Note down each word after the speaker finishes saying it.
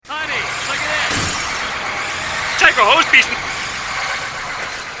psycho hose beast.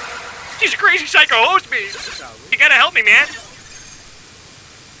 He's a crazy psycho hose beast. You gotta help me, man.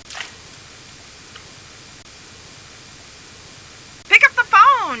 Pick up the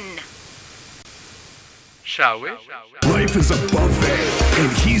phone. Shall we? Life is a buffet,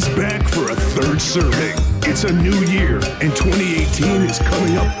 and he's back for a third serving. It's a new year, and 2018 is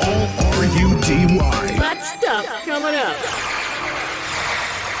coming up all R-U-D-Y. That stuff coming up.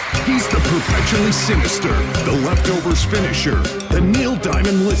 He's the perpetually sinister, the leftovers finisher, the Neil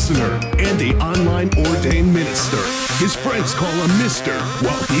Diamond listener, and the online ordained minister. His friends call him Mister,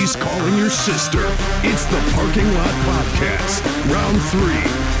 while he's calling your sister. It's the Parking Lot Podcast, round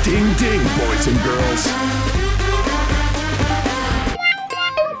 3. Ding ding, boys and girls.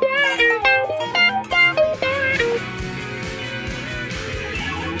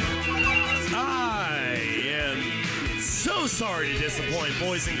 Sorry to disappoint,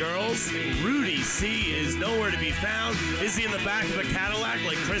 boys and girls. Rudy C is nowhere to be found. Is he in the back of a Cadillac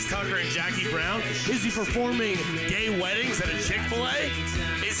like Chris Tucker and Jackie Brown? Is he performing gay weddings at a Chick-fil-A?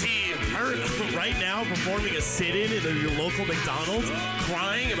 Is he right now performing a sit-in in your local McDonald's,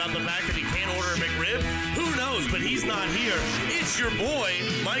 crying about the fact that he can't order a McRib? Who knows, but he's not here. It's your boy,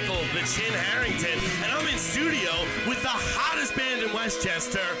 Michael the Chin Harrington, and I'm in studio with the hottest band in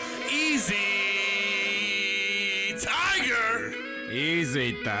Westchester, Easy Tiger.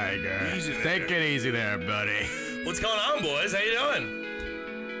 Easy, Tiger. Take it easy there, buddy. What's going on, boys? How you doing?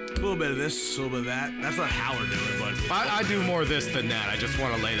 A little bit of this, a little bit of that. That's not how we're doing, but I do more of this than that. I just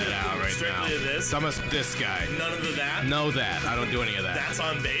want to lay that out right now. Strictly this? I'm this guy. None of the that? No that. I don't do any of that. That's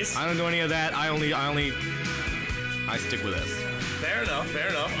on base? I don't do any of that. I stick with this. Fair enough, fair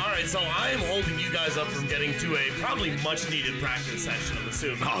enough. All right, so I am holding you guys up from getting to a probably much-needed practice session, I'm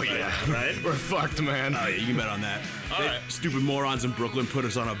assuming. Oh, yeah. Right? We're fucked, man. oh, yeah, you can bet on that. All right. Stupid morons in Brooklyn put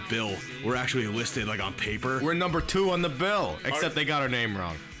us on a bill. We're actually listed, like, on paper. We're number 2 on the bill, except they got our name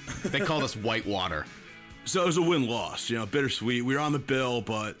wrong. They called us Whitewater. So it was a win-loss, bittersweet. We were on the bill,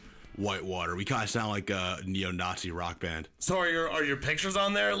 but Whitewater. We kind of sound like a neo-Nazi rock band. So are your pictures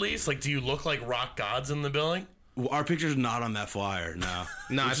on there at least? Like, do you look like rock gods in the building? Our picture's not on that flyer, no.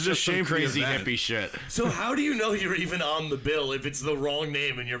 No, it's just some crazy hippie shit. So how do you know you're even on the bill if it's the wrong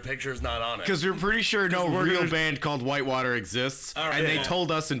name and your picture's not on it? Because we're pretty sure no real band called Whitewater exists, and they told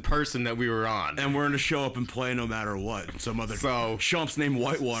us in person that we were on. And we're going to show up and play no matter what. Some other chumps named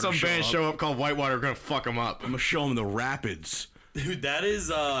Whitewater Some band show up called Whitewater, we're going to fuck them up. I'm going to show them the Rapids. Dude, that is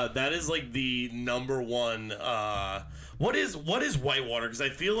like the number one. What is Whitewater? Because I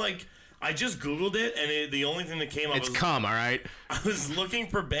feel like I just Googled it, and the only thing that came up was cum, all right? I was looking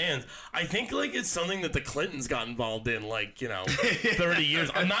for bands. I think, like, it's something that the Clintons got involved in, 30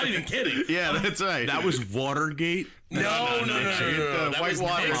 years. I'm not even kidding. Yeah, that's right. That was Watergate? No. The That was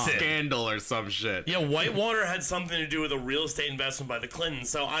Whitewater Nixon. scandal or some shit. Yeah, Whitewater had something to do with a real estate investment by the Clintons.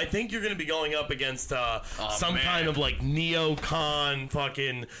 So I think you're going to be going up against some kind of neocon,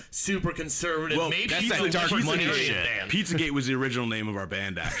 fucking super conservative. Well, maybe that's that dark money shit. Pizzagate was the original name of our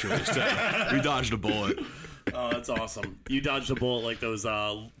band, actually. So we dodged a bullet. Oh, that's awesome. You dodged a bullet like those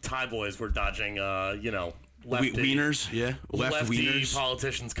Thai boys were dodging, lefty. Wieners, yeah. Lefty wieners.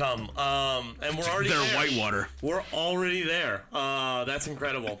 politicians come. And we're already They're there. Whitewater. We're already there. That's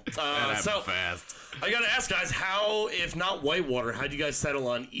incredible. So fast. I got to ask, guys, how, if not Whitewater, how'd you guys settle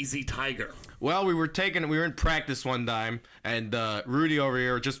on Easy Tiger? Well, we were in practice one time, and Rudy over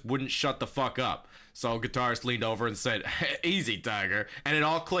here just wouldn't shut the fuck up. So guitarist leaned over and said, "Easy, Tiger," and it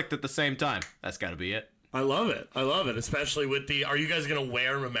all clicked at the same time. That's got to be it. I love it, especially with the... Are you guys going to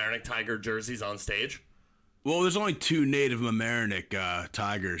wear Mamaroneck Tiger jerseys on stage? Well, there's only 2 native Mamaroneck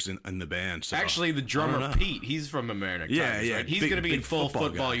Tigers in the band. So. Actually, the drummer, Pete, he's from Mamaroneck Tigers, yeah. right? He's going to be in full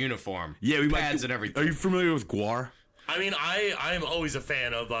football uniform. Yeah, we pads and everything. Are you familiar with Guar? I mean, I am always a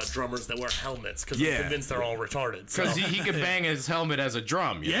fan of drummers that wear helmets because I'm convinced they're all retarded. Because he can bang his helmet as a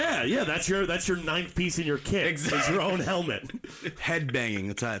drum. Yeah, that's your 9th piece in your kit. Exactly. Is your own helmet. Head banging,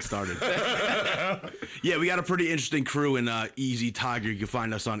 that's how it started. Yeah, we got a pretty interesting crew in Easy Tiger. You can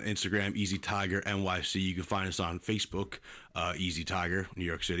find us on Instagram, Easy Tiger NYC. You can find us on Facebook, Easy Tiger, New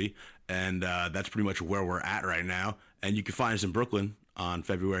York City. And that's pretty much where we're at right now. And you can find us in Brooklyn on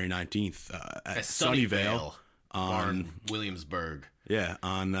February 19th at Sunnyvale. On Williamsburg. Yeah,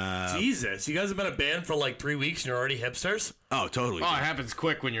 on... Jesus, you guys have been a band for 3 weeks and you're already hipsters? Oh, totally. Oh, it happens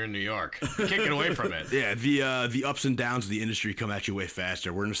quick when you're in New York. Can't get away from it. Yeah, the ups and downs of the industry come at you way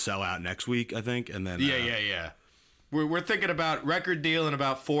faster. We're going to sell out next week, I think, and then... Yeah. We're thinking about record deal in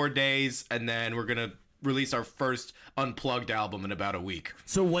about 4 days, and then we're going to release our first unplugged album in about a week.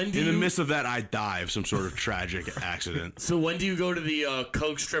 So when do In you? the midst of that, I die of some sort of tragic accident. So when do you go to the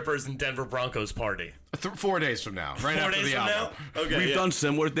Coke strippers and Denver Broncos party? 4 days from now, right 4 after days the from album. now. Okay. We've done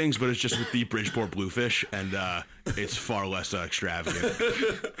similar things, but it's just with the Bridgeport Bluefish, and it's far less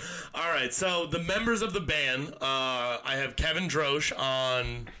extravagant. All right. So the members of the band, I have Kevin Droesch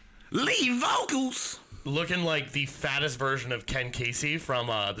on, Lead vocals. looking like the fattest version of Ken Casey from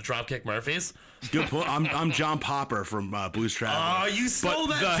the Dropkick Murphys. Good point. I'm John Popper from Blues Traveler. Oh, you stole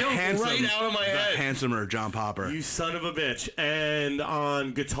But that the joke handsome- right out of my the head. handsomer John Popper. You son of a bitch. And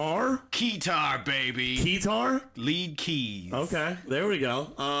on guitar, Keytar, baby. guitar. Lead keys. Okay, there we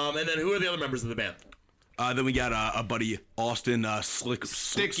go. And then who are the other members of the band? Then we got a buddy Austin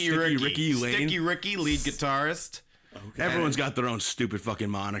Sticky Ricky. Lane. Sticky Ricky, lead guitarist. Okay. Everyone's got their own stupid fucking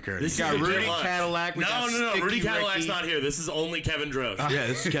moniker. This got is a Rudy good lunch. Cadillac, we got No. Sticky Rudy Cadillac's Ricky. not here. This is only Kevin Droesch. Yeah,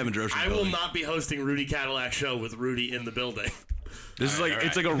 this is Kevin Droesch. I will not be hosting Rudy Cadillac's show with Rudy in the building. This is like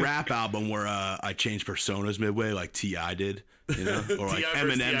it's like a rap album where I changed personas midway, like T.I. did, you know, or like T.I.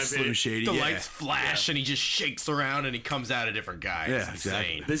 versus Eminem, T.I. Slim Shady. The yeah. lights flash and he just shakes around and he comes out a different guy. Yeah, It's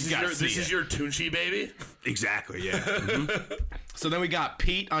insane. exactly. This is You gotta your see this is it. your Tunchi baby. Exactly, yeah. Mhm. So then we got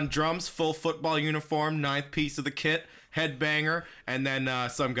Pete on drums, full football uniform, 9th piece of the kit, headbanger, and then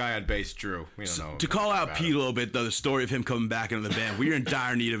some guy on bass, Drew. We don't know. To call out about Pete him. a little bit, though, the story of him coming back into the band, we were in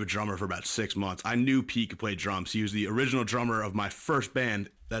dire need of a drummer for about 6 months. I knew Pete could play drums. He was the original drummer of my first band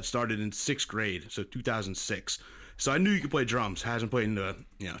that started in 6th grade, so 2006. So I knew he could play drums. Hasn't played in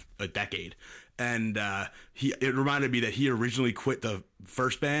a decade. And it reminded me that he originally quit the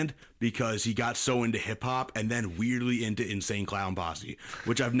first band because he got so into hip hop and then weirdly into Insane Clown Posse,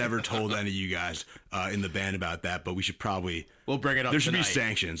 which I've never told any of you guys in the band about that. But we should probably We'll bring it up There should tonight. be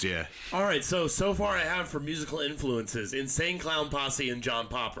sanctions, yeah. All right, so far I have for musical influences Insane Clown Posse and John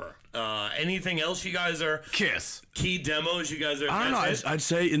Popper. Anything else you guys are Kiss. key demos you guys are? I don't know. that's it? I'd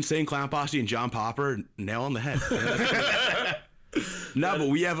say Insane Clown Posse and John Popper, nail on the head. No, but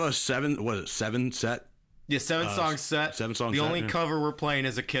we have a 7 set. Yeah, 7-song set. 7-song The set, only yeah. cover we're playing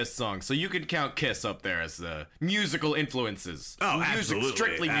is a Kiss song, so you can count Kiss up there as the musical influences. Oh, Music, absolutely,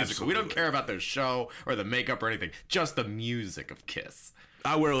 strictly musical. We don't absolutely. care about their show or the makeup or anything. Just the music of Kiss.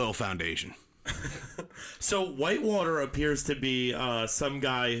 I wear a little foundation. So Whitewater appears to be some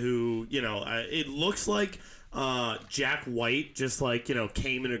guy who, it looks like Jack White just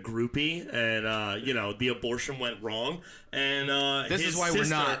came in a groupie and the abortion went wrong and This his is why we're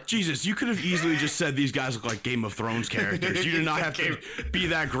sister- not. Jesus, you could have easily just said these guys look like Game of Thrones characters. You did not have to be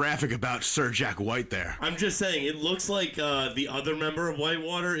that graphic about Sir Jack White there. I'm just saying, it looks like the other member of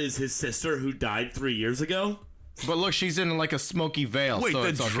Whitewater is his sister who died 3 years ago. But look, she's in like a smoky veil. Wait, so the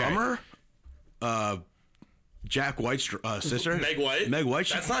it's okay. drummer? Jack White's sister? Meg White. Meg White?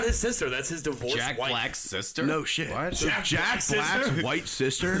 That's not his sister. That's his divorced Jack wife. Black's sister? No shit. What? So Jack Jack Black's Black's sister? white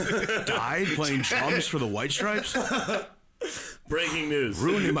sister died playing drums for the White Stripes? Breaking news.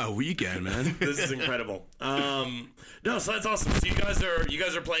 Ruining my weekend, man. This is incredible. No, so that's awesome. So you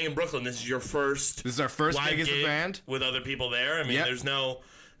guys are playing in Brooklyn. This is your first. This is our first live gig as a band. with other people there. I mean, Yep. there's no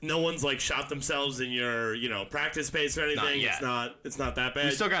one's shot themselves in your practice space or anything. Not yet. It's not that bad.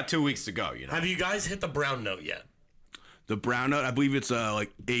 We still got 2 weeks to go, Have you guys hit the brown note yet? The brown note, I believe it's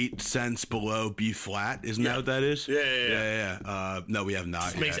like 8 cents below B flat. Isn't that what that is? Yeah. No, we have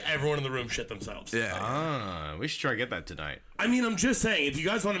not. Makes yet. everyone in the room shit themselves. Yeah. We should try to get that tonight. I mean, I'm just saying, if you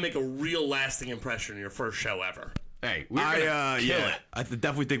guys want to make a real lasting impression in your first show ever, Hey, we're gonna kill it. I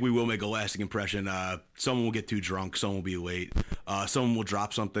definitely think we will make a lasting impression. Someone will get too drunk. Someone will be late. Someone will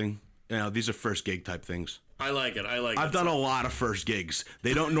drop something. These are first gig type things. I like it. I've done a lot of first gigs.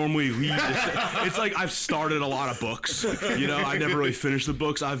 They don't normally lead. It's like I've started a lot of books. I never really finished the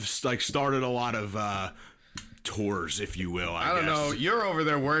books. I've started a lot of tours, if you will. I don't guess. know. You're over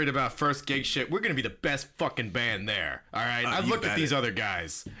there worried about first gig shit. We're gonna be the best fucking band there. All right. I've you looked at bet these it. other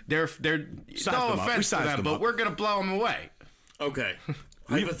guys. They're Sized no them up. We offense to sized them, them but up. we're gonna blow them away Okay. A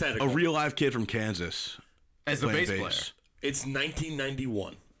Hypothetical. real live kid from Kansas. as the playing bass player. It's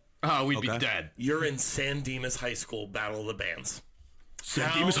 1991. Oh, we'd be Okay. dead. You're in San Dimas High School Battle of the Bands.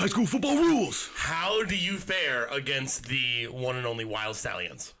 San Dimas High School football rules. How do you fare against the one and only Wild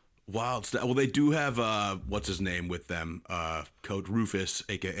Stallions? Well, they do have what's his name with them, Coach Rufus,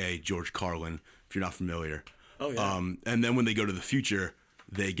 aka George Carlin. If you're not familiar. Oh yeah. And then when they go to the future,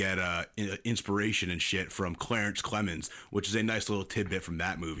 they get inspiration and shit from Clarence Clemens, which is a nice little tidbit from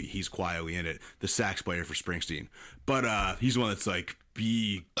that movie. He's quietly in it, the sax player for Springsteen. But he's the one that's like,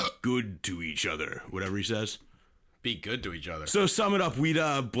 be good to each other, whatever he says. Be good to each other. So sum it up, we'd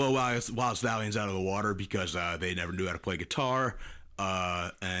blow Wild Stallions out of the water because they never knew how to play guitar.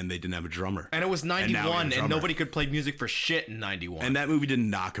 and they didn't have a drummer. And it was now we have a 91, and drummer. nobody could play music for shit in 91. And that movie did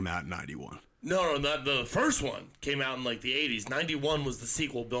not come out in 91. No, the first one came out in like the 80s. 91 was the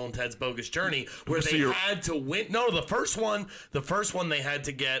sequel, Bill and Ted's Bogus Journey, where So they you're- had to win. No, the first one they had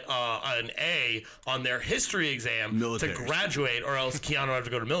to get an A on their history exam Military to graduate, or else Keanu would have to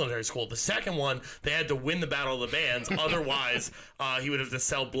go to military school. The second one, they had to win the Battle of the Bands. Otherwise, he would have to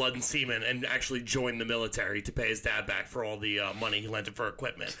sell blood and semen and actually join the military to pay his dad back for all the money he lent him for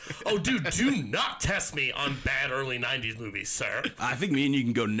equipment. Oh, dude, do not test me on bad early 90s movies, sir. I think me and you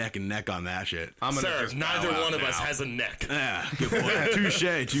can go neck and neck on that shit. I'm gonna Sir, just neither bow out one of us now. has a neck. Yeah, good point. Touche.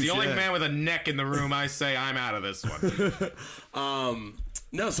 The only man with a neck in the room, I say I'm out of this one.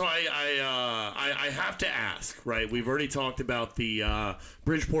 No, so I have to ask, right? We've already talked about the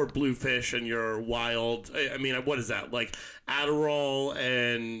Bridgeport Bluefish and your wild. I mean, what is that? Like Adderall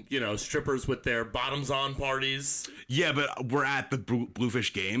and strippers with their bottoms on parties. Yeah, but we're at the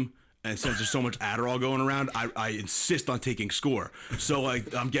Bluefish game. And since there's so much Adderall going around, I insist on taking score. So,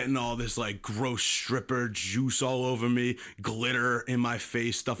 like, I'm getting all this, like, gross stripper juice all over me, glitter in my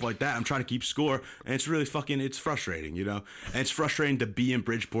face, stuff like that. I'm trying to keep score, and it's really it's frustrating, And it's frustrating to be in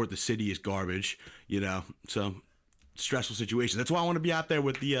Bridgeport. The city is garbage, So, stressful situation. That's why I want to be out there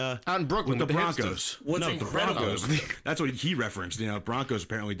with the Out in Brooklyn with the with the Broncos. What's the incredible- Broncos. That's what he referenced. Broncos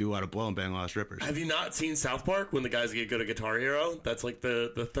apparently do a lot of blow and bang a lot of strippers. Have you not seen South Park when the guys get good at Guitar Hero? That's like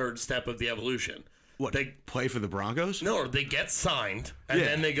the third step of the evolution. What, They play for the Broncos? No, they get signed, and Yeah.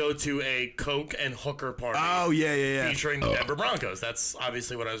 then they go to a Coke and hooker party. Oh, yeah. Featuring the Denver Broncos. That's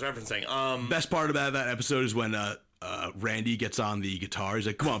obviously what I was referencing. Best part about that episode is when Randy gets on the guitar. He's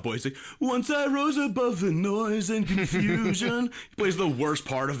like, "Come on, boys!" He's like, "Once I rose above the noise and confusion." He plays the worst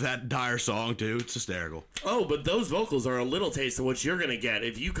part of that dire song too. It's hysterical. Oh, but those vocals are a little taste of what you're going to get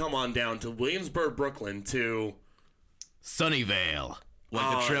if you come on down to Williamsburg, Brooklyn to... Sunnyvale.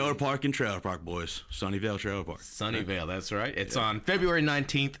 Like the Trailer Park and Trailer Park Boys, Sunnyvale Trailer Park. Sunnyvale, that's right. It's on February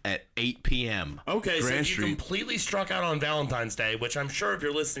 19th at 8 p.m. Okay, so Grand if you Street. completely struck out on Valentine's Day, which I'm sure if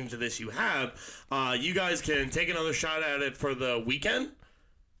you're listening to this you have, you guys can take another shot at it for the weekend.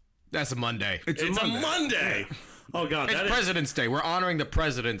 That's a Monday. It's a Monday. Oh, God. It's that is- President's Day. We're honoring the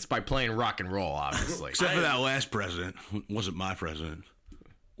presidents by playing rock and roll, obviously. Except for that last president, wasn't my president.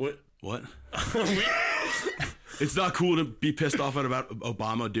 What? What? It's not cool to be pissed off about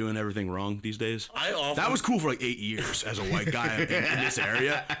Obama doing everything wrong these days. That was cool for like 8 years as a white guy in this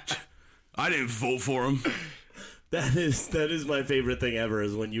area. I didn't vote for him. That is my favorite thing ever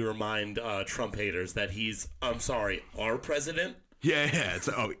is when you remind Trump haters that he's, I'm sorry, our president. Yeah.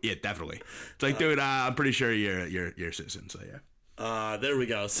 Yeah, definitely. It's like, dude, I'm pretty sure you're a citizen. So yeah. There we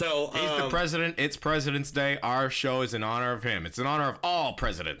go. So He's the president. It's President's Day. Our show is in honor of him. It's in honor of all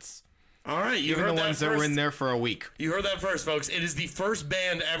presidents. all right, you Even heard the ones that that first. were in there for a week. You heard that first, folks. It is the first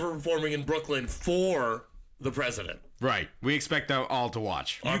band ever performing in Brooklyn for the president. Right. We expect them all to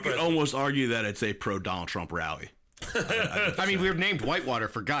watch. You could almost argue that it's a pro Donald Trump rally. I mean, we were named Whitewater,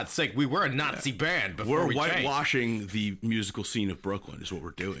 for God's sake. We were a Nazi band before We're we changed. whitewashing the musical scene of Brooklyn is what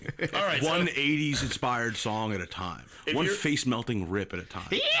we're doing. All right, One so 80s inspired song at a time. If One you're- face melting rip at a time.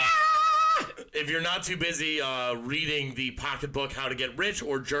 if you're not too busy reading the pocketbook How to Get Rich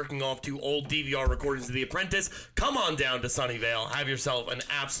or jerking off to old DVR recordings of The Apprentice, come on down to Sunnyvale, have yourself an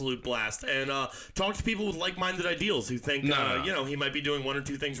absolute blast, and talk to people with like-minded ideals who think he might be doing one or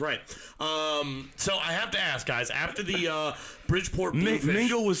two things right. So I have to ask, guys, after the Bridgeport Bluefish,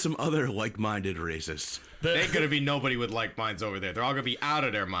 Mingle with some other like-minded racists. There ain't gonna be nobody with like minds over there. They're all gonna be out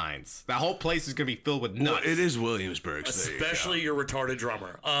of their minds. That whole place is gonna be filled with nuts. Well, it is Williamsburg. So there you go. especially your retarded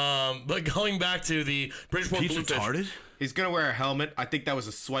drummer. But going back to the Bridgeport Pete's Bluefish. retarded? He's gonna wear a helmet. I think that was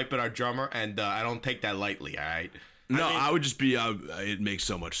a swipe at our drummer, and I don't take that lightly. All right. No, I would just be. It makes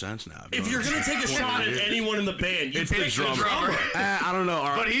so much sense now. If you're gonna take a shot at anyone in the band, you It's pick the drummer. I don't know.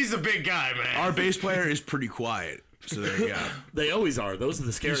 But he's a big guy, man. Our bass player is pretty quiet. So there you go. They always are. Those are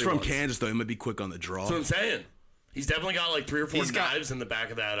the scary He's from ones. Kansas, though. He might be quick on the draw. That's what I'm saying. He's definitely got like 3 or 4 He's got knives in the back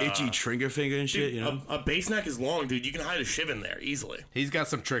of that. Itchy trigger finger and shit, dude, you know? a bass neck is long, dude. You can hide a shiv in there easily. He's got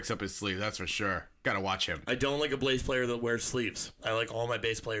some tricks up his sleeve, that's for sure. Gotta watch him. I don't like a bass player that wears sleeves. I like all my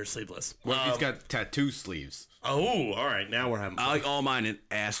bass players sleeveless. What if he's got tattoo sleeves? Oh, all right. Now we're having I like all mine in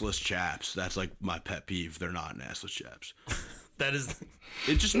assless chaps. That's like my pet peeve. They're not in assless chaps. that is.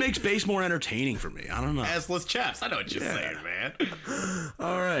 It just makes bass more entertaining for me. I don't know. Assless chaps. I know what you're saying, man.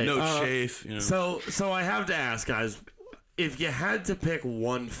 All right. No chafe, you know. So I have to ask, guys, if you had to pick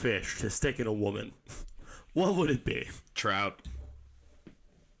one fish to stick in a woman, what would it be? Trout.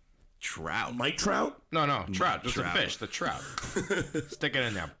 Trout. Mike trout? No, trout. Just Trout. a fish. The trout. Stick it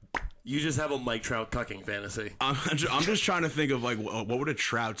in there. You just have a Mike Trout cucking fantasy. I'm just trying to think of like what would a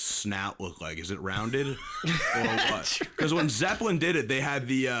trout snout look like? Is it rounded or what? Because when Zeppelin did it, they had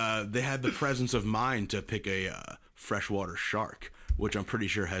the presence of mind to pick a freshwater shark, which I'm pretty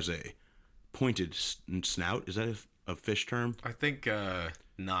sure has a pointed snout. Is that a fish term? I think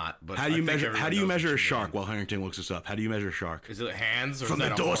not. But how do you measure a shark? While Harrington looks this up, how do you measure a shark? Is it hands or from is the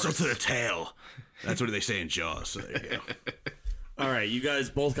that a dorsal horse? to the tail? That's what they say in Jaws. So there you go. All right, you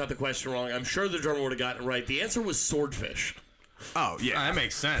guys both got the question wrong. I'm sure the drummer would have gotten it right. The answer was swordfish. Oh, yeah. That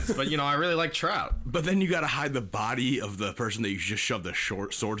makes sense. But, I really like trout. But then you got to hide the body of the person that you just shoved the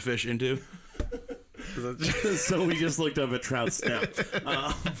swordfish into. So we just looked up at trout snout.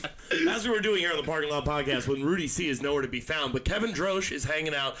 As we were doing here on the Parking Lot Podcast, when Rudy C is nowhere to be found, but Kevin Droesch is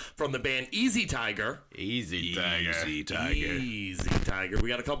hanging out from the band Easy Tiger. Easy Tiger. Easy Tiger. Easy Tiger. We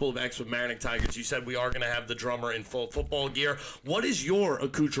got a couple of ex-Marinic Tigers. You said we are going to have the drummer in full football gear. What is your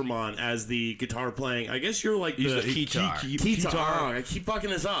accoutrement as the guitar playing? I guess you're like the keytar. Keytar. Oh, I keep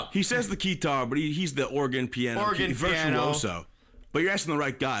fucking this up. He says the keytar, but he's the organ piano. Virtuoso. But you're asking the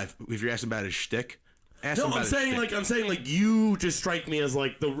right guy. If you're asking about his shtick. I'm saying like you just strike me as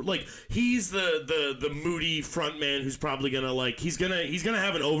like he's the moody front man who's probably gonna he's gonna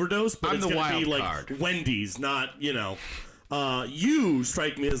have an overdose, but it's gonna be like card. Wendy's, not you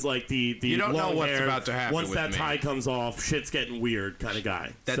strike me as like the you don't know what's hair, about to happen once with that me. tie comes off, shit's getting weird kind of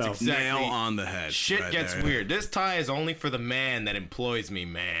guy. That's so. exactly nail on the head. Shit right gets there. weird. This tie is only for the man that employs me,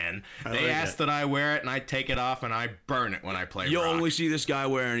 man. They like ask it. that I wear it, and I take it off, and I burn it when I play You'll rock. only see this guy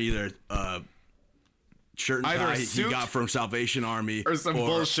wearing either shirt and Either a tie he suit got from Salvation Army or some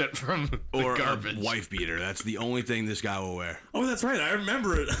bullshit from the or garbage. a wife beater. That's the only thing this guy will wear. Oh, that's right. I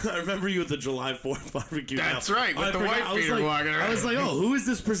remember it. I remember you at the July 4th barbecue. That's now. right, with I the forgot. wife I was beater like, walking around. I was like, oh, who is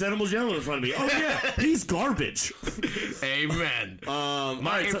this presentable gentleman in front of me? Oh, yeah, he's garbage. Amen. My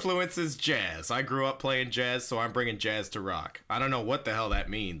right, so- influence is jazz. I grew up playing jazz, so I'm bringing jazz to rock. I don't know what the hell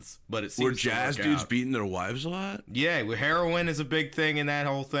that means, but it seems Were to jazz work dudes out. beating their wives a lot? Yeah, heroin is a big thing in that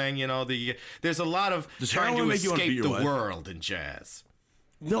whole thing. There's a lot of Does trying to heroin make you wanna escape beat your the wife? world in jazz.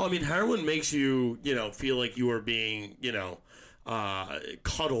 No, I mean, heroin makes you, feel like you are being,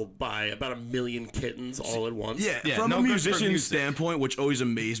 cuddled by about 1 million kittens all at once. Yeah, Yeah, from no a good for musician's music. standpoint, which always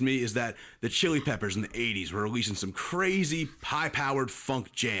amazed me, is that the Chili Peppers in the 80s were releasing some crazy, high-powered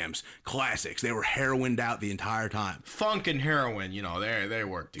funk jams, classics. They were heroined out the entire time. Funk and heroin, they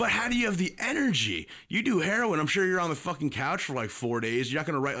work together. But how do you have the energy? You do heroin, I'm sure you're on the fucking couch for like 4 days. You're not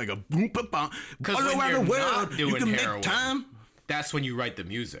going to write like a boom-ba-bum. Because All when around you're the world, not doing you can heroin, make time. that's when you write the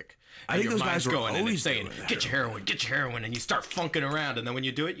music. I And think your those mind's guys were going and it's always saying, doing get your heroin, and you start funking around, and then when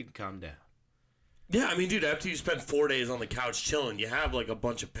you do it, you can calm down. Yeah, I mean, dude, after you spend 4 days on the couch chilling, you have like a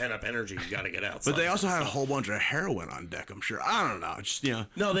bunch of pent-up energy you got to get out. But they also had a whole bunch of heroin on deck, I'm sure. I don't know. Just,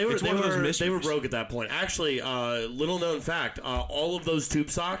 No, they were it's one of those they were mysteries. broke at that point. Actually, little known fact: all of those tube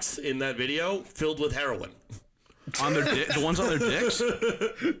socks in that video filled with heroin. On their the ones on their dicks?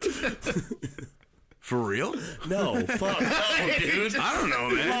 For real? No, fuck, no, dude. I don't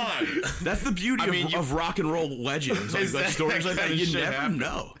know, man. Come on. That's the beauty of rock and roll legends. Like, Is that stories like that, kind of you shit never happen?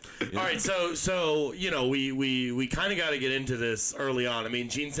 know. All right, so we kind of got to get into this early on. I mean,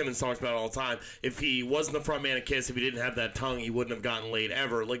 Gene Simmons talks about it all the time. If he wasn't the front man of Kiss, if he didn't have that tongue, he wouldn't have gotten laid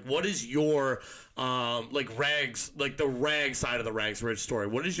ever. Like, what is your rags, like the rag side of the Rags Rich story?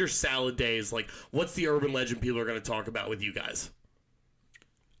 What is your salad days like? What's the urban legend people are going to talk about with you guys?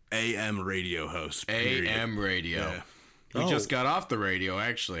 AM radio host. period. AM radio. Yeah. We just got off the radio,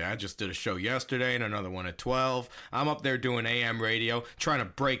 actually. I just did a show yesterday and another one at 12. I'm up there doing AM radio, trying to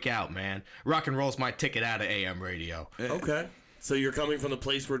break out, man. Rock and roll's my ticket out of AM radio. Okay. So you're coming from the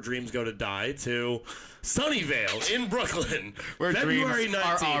place where dreams go to die to Sunnyvale in Brooklyn. Where February dreams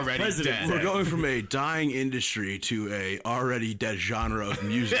are 19th, already President's dead. Day. We're going from a dying industry to a already dead genre of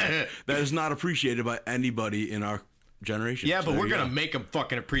music that is not appreciated by anybody in our generation. Yeah, So but there we're you going to go. make them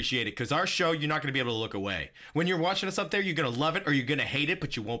fucking appreciate it, because our show, you're not going to be able to look away. When you're watching us up there, you're going to love it or you're going to hate it,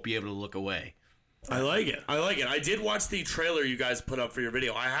 but you won't be able to look away. I like it. I did watch the trailer you guys put up for your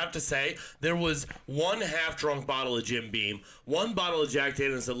video. I have to say, there was one half-drunk bottle of Jim Beam, one bottle of Jack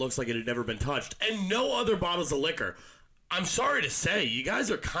Daniels that looks like it had never been touched, and no other bottles of liquor. I'm sorry to say, you guys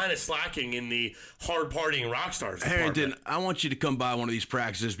are kind of slacking in the hard-partying rock stars Harrington, department. I want you to come by one of these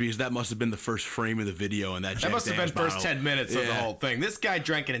practices because that must have been the first frame of the video and that That Jack must have been Daniels first bottle. 10 minutes of the Yeah. whole thing. This guy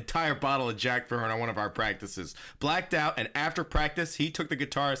drank an entire bottle of Jack for her on one of our practices. Blacked out, and after practice, he took the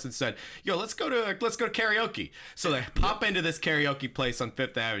guitarist and said, "Yo, let's go to karaoke." So they pop into this karaoke place on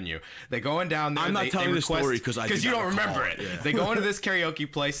Fifth Avenue. They go in down there. I'm not they telling the request- story 'cause I did you not don't remember recall it. it. Yeah. They go into this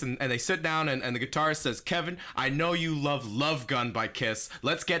karaoke place and they sit down and the guitarist says, "Kevin, I know you love love Love Gun by Kiss.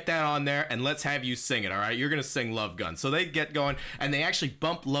 Let's get that on there and let's have you sing it, all right? You're going to sing Love Gun. So they get going and they actually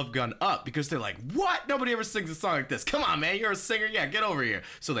bump Love Gun up because they're like, what? Nobody ever sings a song like this. Come on, man. You're a singer. Yeah, get over here.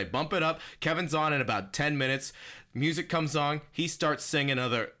 So they bump it up. Kevin's on in about 10 minutes. Music comes on. He starts singing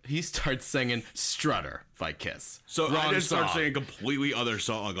Strutter by Kiss. So Wrong I just song. start singing a completely other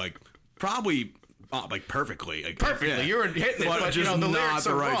song, like probably like perfectly. Like, Perfectly, yeah. you were hitting it, but just you know the not lyrics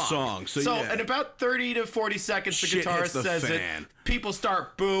the are right wrong. song. So yeah. in about 30 to 40 seconds, the Shit guitarist hits the says fan. it. People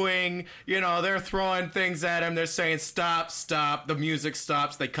start booing. You know, they're throwing things at him. They're saying, "Stop, stop." The music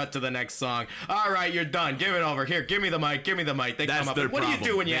stops. They cut to the next song. All right, you're done. Give it over. Here, give me the mic. Give me the mic. They That's come up. their What problem. do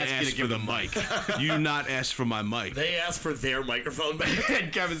you do when you They ask me to for give the them mic? You do not ask for my mic. They asked for their microphone back.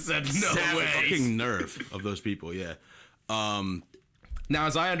 And Kevin said, "No Savage. way." Fucking nerve of those people. Yeah. Now,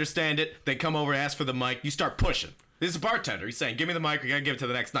 as I understand it, they come over, ask for the mic. You start pushing. This is a bartender. He's saying, "Give me the mic. We gotta give it to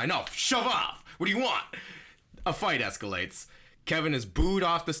the next night." No, shove off. What do you want? A fight escalates. Kevin is booed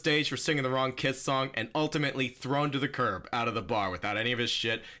off the stage for singing the wrong Kiss song and ultimately thrown to the curb out of the bar without any of his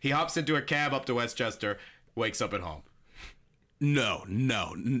shit. He hops into a cab up to Westchester, wakes up at home. No.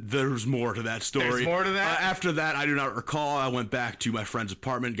 There's more to that story. There's more to that? After that, I do not recall. I went back to my friend's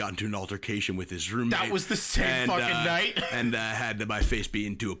apartment, got into an altercation with his roommate. That was the same fucking night? And had my face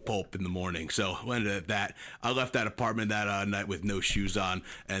beaten to a pulp in the morning. So when that, I left that apartment that night with no shoes on,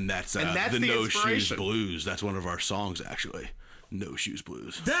 and that's And that's the the No Shoes inspiration. Blues. That's one of our songs, actually. No Shoes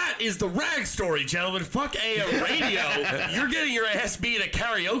Blues. That is the rag story, gentlemen. Fuck AM radio. You're getting your ass beat at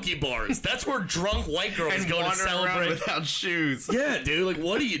karaoke bars. That's where drunk white girls And go to wandering around celebrate. without shoes. Yeah, dude. Like,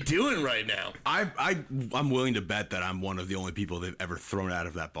 what are you doing right now? I'm willing to bet that I'm one of the only people they've ever thrown out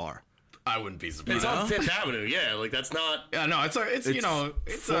of that bar. I wouldn't be surprised. It's on Fifth Avenue. Yeah, like that's not. Yeah, no, it's a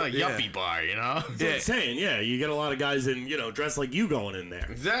yeah. yuppie bar, you know? That's what I'm saying. Yeah, you get a lot of guys in dressed like you going in there.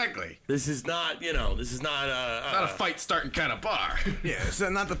 Exactly. This is not This is not Not a fight starting kind of bar. Yeah, it's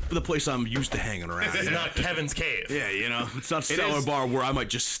not the place I'm used to hanging around. This is not Kevin's Cave. Yeah, it's not Cellar is- Bar where I might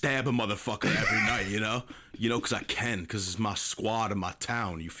just stab a motherfucker every night, because I can, because it's my squad and my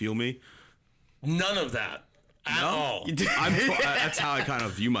town. You feel me? None of that at all. That's how I kind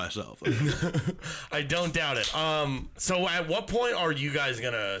of view myself. I don't doubt it. So at what point are you guys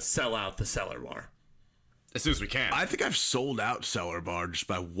gonna sell out the Cellar Bar? As soon as we can. I think I've sold out Cellar Bar just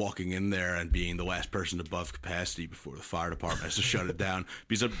by walking in there and being the last person above capacity before the fire department has to shut it down.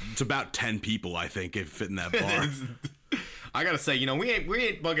 Because it's about 10 people, I think, if fit in that bar. I gotta say, we ain't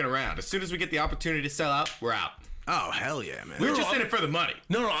bugging around. As soon as we get the opportunity to sell out, we're out. Oh, hell yeah, man. We're just in it for the money.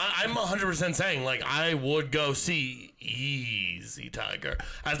 No, I'm 100% saying, like, I would go see Easy Tiger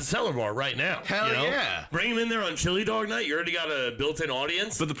at the Cellar Bar right now. Hell yeah. Bring him in there on Chili Dog Night. You already got a built-in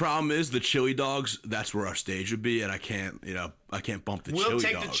audience. But the problem is the chili dogs, that's where our stage would be, and I can't bump the chili dogs. We'll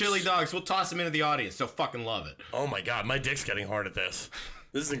take the chili dogs. We'll toss them into the audience. They'll fucking love it. Oh, my God. My dick's getting hard at this.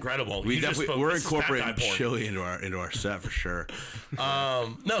 This is incredible. We're This is fat incorporating guy porn. chili into our set for sure.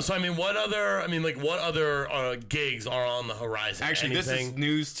 No, so what other gigs are on the horizon? Actually, this is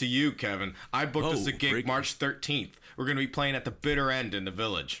news to you, Kevin. I booked us a gig breaking. March 13th. We're going to be playing at the Bitter End in the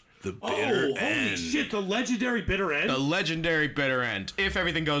Village. The bitter holy end. shit, the legendary Bitter End? The legendary Bitter End, if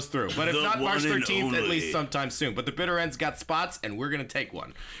everything goes through. But if The not March one and 13th, at only. least sometime soon. But the Bitter End's got spots, and we're going to take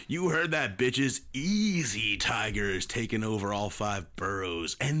one. You heard that, bitches. Easy Tiger is taking over all 5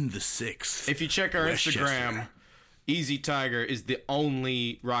 boroughs and the 6th. If you check our Westchester. Instagram, Easy Tiger is the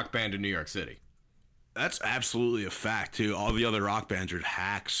only rock band in New York City. That's absolutely a fact, too. All the other rock bands are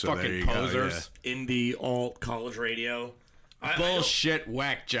hacks. So there Fucking you go, posers. Indie, alt, college radio. Bullshit,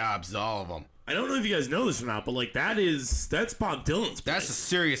 whack jobs, all of them. I don't know if you guys know this or not, but like that's Bob Dylan's place. That's a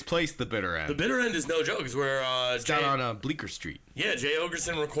serious place, the Bitter End. The Bitter End is no joke. It's where It's down on Bleecker Street. Jay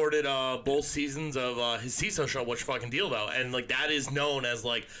Ogerson recorded both seasons of his CISO show, What You Fucking Deal About, and like that is known as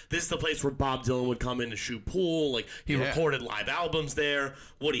like this is the place where Bob Dylan would come in to shoot pool. Like he recorded live albums there.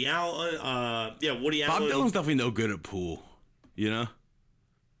 Woody Allen. Bob Dylan's definitely no good at pool.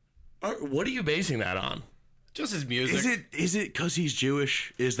 What are you basing that on? Just his music. Is it because he's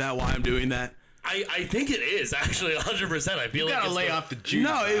Jewish? Is that why I'm doing that? I think it is actually 100%. I feel You like gotta it's lay the- off the Jews.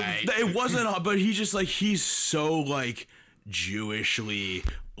 No, right? it wasn't. But he's just like he's so like Jewishly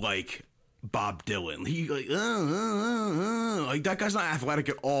like Bob Dylan. He like that guy's not athletic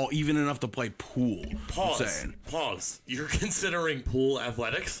at all, even enough to play pool. Pause. You're considering pool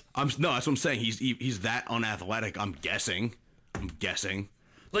athletics? That's what I'm saying. He's that unathletic. I'm guessing.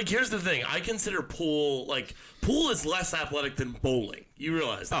 Like, here's the thing. I consider pool is less athletic than bowling. You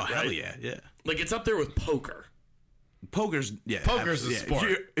realize that, Oh right? hell yeah. Like, it's up there with poker. Poker's Poker's a sport.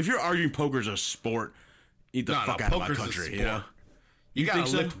 If you're arguing poker's a sport, eat the fuck out of my poker's a country. sport. You gotta think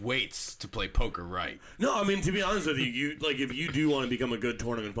so? lift weights to play poker right. No, I mean, to be honest with you, like, if you do want to become a good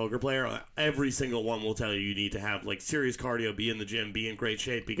tournament poker player, every single one will tell you need to have, like, serious cardio, be in the gym, be in great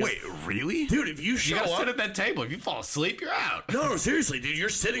shape. Because, Wait, really? dude, if you You show gotta up... sit at that table. If you fall asleep, you're out. No, seriously, dude, you're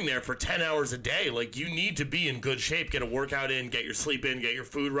sitting there for 10 hours a day. Like, you need to be in good shape, get a workout in, get your sleep in, get your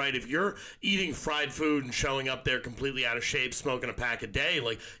food right. If you're eating fried food and showing up there completely out of shape, smoking a pack a day,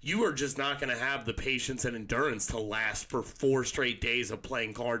 like, you are just not going to have the patience and endurance to last for 4 straight days of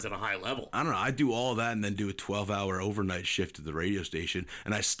playing cards at a high level. I don't know. I do all that and then do a 12-hour overnight shift at the radio station,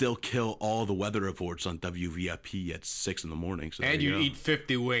 and I still kill all the weather reports on WVIP at 6 in the morning. So And you eat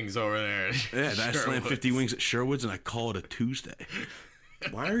 50 wings over there. Yeah, I slam 50 wings at Sherwood's, and I call it a Tuesday.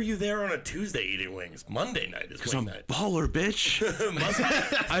 Why are you there on a Tuesday eating wings? Monday night is Because wing I'm night. baller, bitch.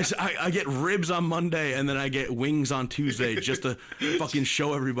 I get ribs on Monday, and then I get wings on Tuesday just to fucking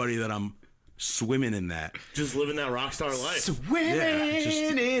show everybody that I'm swimming in that. Just living that rock star life.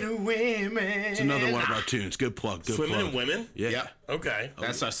 Swimming in women. It's another one of our tunes. Good plug. Good Swimming plug. in women? Yeah. Yep. Okay.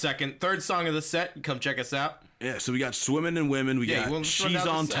 That's our third song of the set. Come check us out. Yeah, so we got Swimming in Women. We Yeah, got well, let's run She's down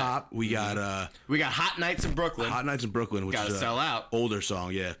the on set. Top. We got We got Hot Nights in Brooklyn. Hot Nights in Brooklyn, which Gotta is sell out. older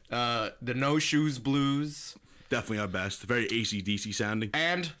song, yeah. The No Shoes Blues. Definitely our best. Very AC/DC sounding.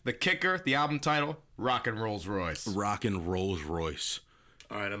 And the kicker, the album title, Rockin' Rolls Royce. Rockin' Rolls Royce.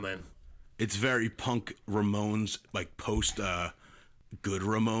 All right, I'm in. It's very punk Ramones, like post good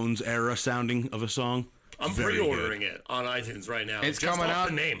Ramones era sounding of a song. I'm Very pre-ordering it on iTunes right now. It's just coming off out the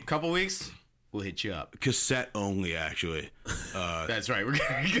in name. a couple weeks. We'll hit you up. Cassette only, actually. That's right. We're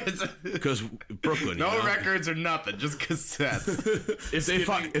gonna Because Brooklyn. no you know? records or nothing, just cassettes.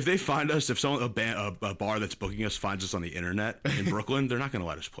 If they find us, if someone a bar that's booking us finds us on the internet in Brooklyn, they're not going to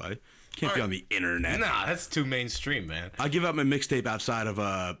let us play. Can't be on the internet. Nah, that's too mainstream, man. I give out my mixtape outside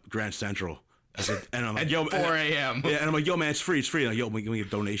of Grand Central. And I'm like, At yo, 4 a.m. Yeah, and I'm like, yo, man, it's free. It's free. Like, yo, can we get a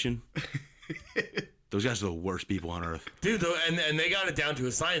donation? Those guys are the worst people on earth. Dude, though, and they got it down to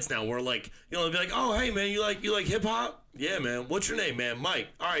a science now where, like, you know, they'll be like, oh, hey, man, you like hip hop? Yeah, man. What's your name, man? Mike.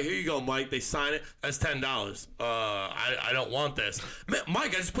 All right, here you go, Mike. They sign it. That's $10. I don't want this. Man,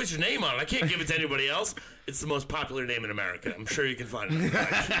 Mike, I just put your name on it. I can't give it to anybody else. It's the most popular name in America. I'm sure you can find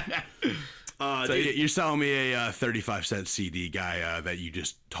it. So Dude, you're selling me a 35-cent CD guy that you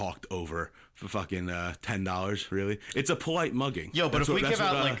just talked over for fucking $10, really? It's a polite mugging. Yo, but That's if what- we that's give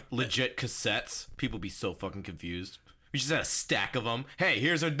out what, like legit cassettes, people be so fucking confused. We just had a stack of them. Hey,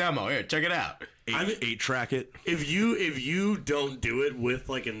 here's our demo. Here, check it out. eight track it. if you don't do it with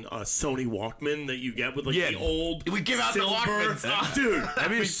like a Sony Walkman that you get with like Yeah. the old We give out the silver, Walkmans. dude.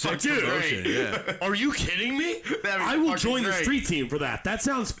 That'd be a sick dude, promotion, yeah. Are you kidding me? That'd be I will fucking join the great. street team for that. That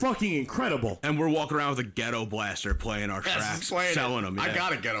sounds fucking incredible. And we're walking around with a ghetto blaster playing our Yes, tracks, playing selling it. them. I Yeah.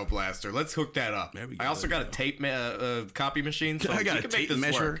 got a ghetto blaster. Let's hook that up. There we I go, also got a tape copy machine. So I got we a can tape make this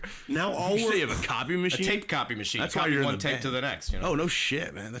measure. work. Now all You say you have a copy A machine? tape copy machine. That's why Copy you're in one the tape band. to the next. You know. Oh, no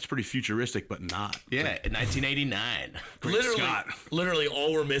shit, man. That's pretty futuristic, but not. Yeah, in 1989. Scott. literally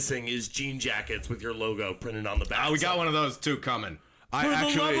all we're missing is jean jackets with your logo printed on the back. Oh, we got one of those too coming. I For the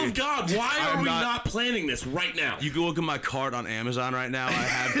actually, love of God, why are I'm we not- not planning this right now? You can look at my cart on Amazon right now. I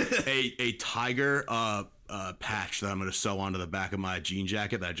have a tiger patch that I'm going to sew onto the back of my jean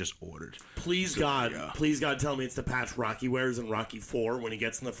jacket that I just ordered. Please God, tell me it's the patch Rocky wears in Rocky 4 when he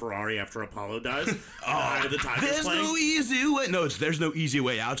gets in the Ferrari after Apollo dies. The Tiger's There's playing. no easy way. No, there's no easy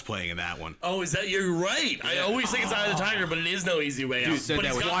way out's playing in that one. Oh, is that you're right? I always think it's Eye of the Tiger, but it is no easy way out. said But that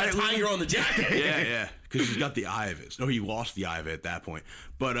it's with got the quietly? tiger on the jacket. Yeah, because he's got the eye of it. No, he lost the eye of it at that point.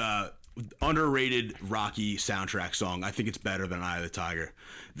 But underrated Rocky soundtrack song. I think it's better than Eye of the Tiger.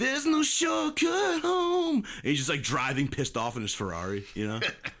 There's no shortcut home. And he's just like driving pissed off in his Ferrari, you know?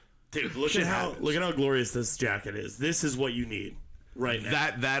 Dude, look at how glorious this jacket is. This is what you need right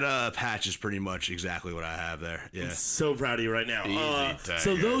now. That patch is pretty much exactly what I have there. Yeah. So proud of you right now.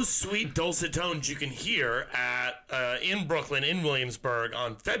 So Tiger. those sweet dulcet tones you can hear at in Brooklyn, in Williamsburg,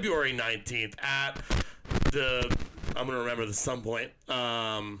 on February 19th at the I'm gonna remember the some point.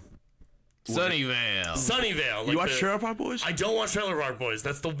 Sunnyvale. Sunnyvale. You watch Trailer Park Boys? I don't watch Trailer Park Boys.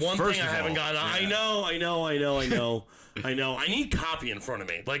 That's the one First thing I of haven't all, gotten. yeah. I know. I need copy in front of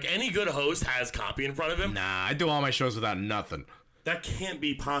me. Like any good host has copy in front of him. Nah, I do all my shows without nothing. That can't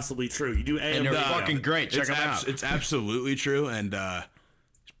be possibly true. You do AM And they're radio. fucking great. Check them out. It's absolutely true, and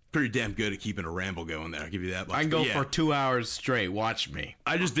pretty damn good at keeping a ramble going there. I'll give you that much. I can go But for 2 hours straight. Watch me.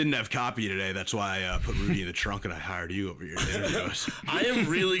 I just didn't have copy today. That's why I put Rudy in the trunk and I hired you over here to interview us. I am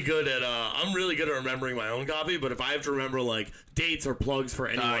really good at remembering my own copy, but if I have to remember like dates or plugs for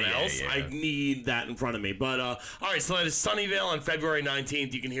anyone else, I need that in front of me. But all right, so that is Sunnyvale on February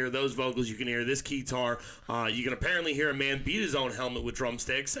 19th. You can hear those vocals, you can hear this guitar, you can apparently hear a man beat his own helmet with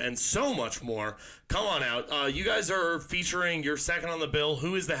drumsticks, and so much more. Come on out. You guys are featuring your second on the bill.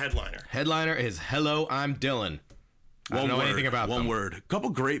 Who is the headliner? Headliner is Hello, I'm Dylan. I don't know anything about them. One word. Couple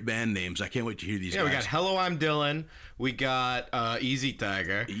great band names. I can't wait to hear these guys. Yeah, we got Hello, I'm Dylan. We got Easy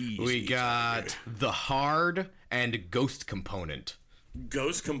Tiger. We got The Hard and Ghost Component.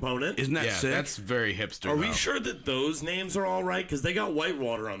 Ghost Component? Isn't that sick? That's very hipster. Are we sure that those names are all right? Because they got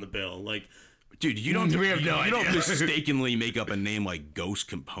Whitewater on the bill. Like, dude, you don't. We have no you don't idea. mistakenly make up a name like Ghost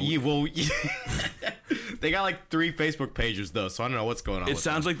Component. Yeah, well, they got like 3 Facebook pages though, so I don't know what's going on. It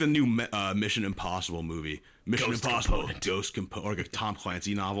sounds like the new Mission Impossible movie. Mission Ghost Impossible, Component. Ghost Component, or like a Tom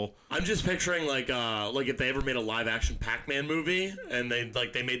Clancy novel. I'm just picturing like if they ever made a live action Pac-Man movie and they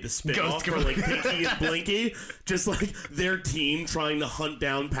made the spin-off for like Pinky and Blinky, just like their team trying to hunt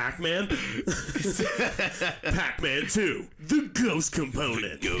down Pac-Man. Pac-Man 2, the Ghost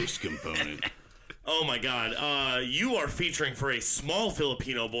Component. Ghost Component. Oh my God! You are featuring for a small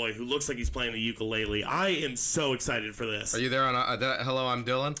Filipino boy who looks like he's playing the ukulele. I am so excited for this. Are you there on Hello, I'm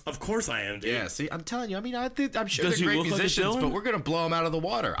Dylan? Of course I am, dude. Yeah, see, I'm telling you. I mean, I'm sure Does he they're great look like a musicians, Dylan? but we're gonna blow them out of the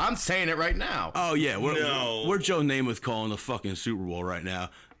water. I'm saying it right now. Oh yeah, No. we're Joe Namath calling the fucking Super Bowl right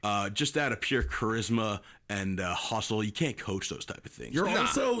now. Just out of pure charisma and hustle, you can't coach those type of things. You're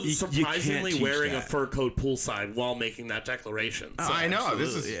also you surprisingly can't teach wearing a that. fur coat poolside while making that declaration. So. I know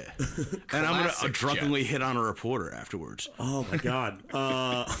this is Yeah. And I'm gonna Classic drunkenly hit on a reporter afterwards Oh my God!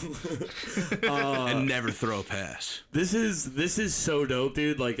 and never throw a pass. This is so dope,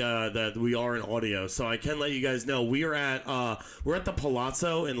 dude. Like that we are in audio, so I can let you guys know we are at we're at the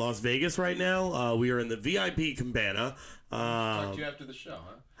Palazzo in Las Vegas right now. We are in the VIP cabana. Talk to you after the show,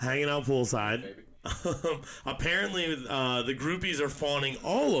 huh? Hanging out poolside. Apparently, the groupies are fawning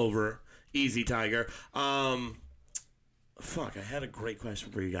all over Easy Tiger. Fuck, I had a great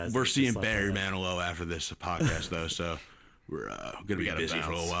question for you guys. We're Just seeing like Barry that. Manilow after this podcast, though, so we're gonna be gotta busy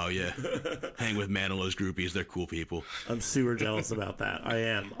for a bounce. while. Yeah, hang with Manilow's groupies; they're cool people. I'm super jealous about that. I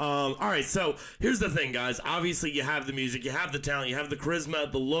am. All right, so here's the thing, guys. Obviously, you have the music, you have the talent, you have the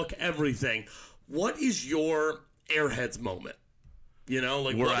charisma, the look, everything. What is your Airheads moment? You know,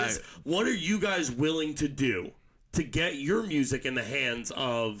 like what are you guys willing to do to get your music in the hands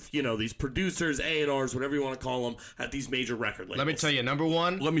of, you know, these producers, A&Rs, whatever you want to call them, at these major record labels? Let me tell you, number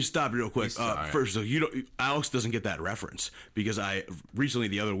one. Let me stop real quick. Sorry. First, so Alex doesn't get that reference because I recently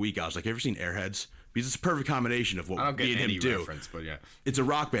the other week I was like, "Ever seen Airheads?" Because it's a perfect combination of what I don't me get and any him do. reference, but yeah. It's a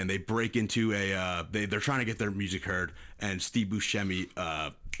rock band. They break into a they're trying to get their music heard, and Steve Buscemi,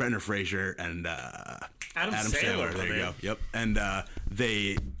 Brendan Fraser, and Adam Sandler, There you man. go. Yep. And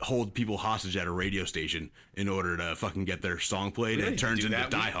they hold people hostage at a radio station in order to fucking get their song played, and it turns into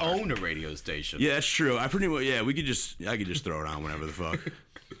Die We Hard. own a radio station. Yeah, that's true. I pretty much I could just throw it on whenever the fuck.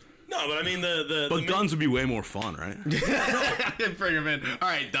 No, but I mean But guns would be way more fun, right? Bring him in. All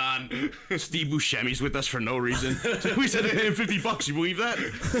right, Don. Steve Buscemi's with us for no reason. We said to pay him $50. You believe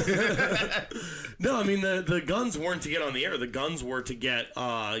that? No, I mean the guns weren't to get on the air. The guns were to get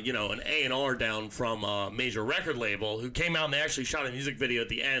you know, an A&R down from a major record label who came out and they actually shot a music video at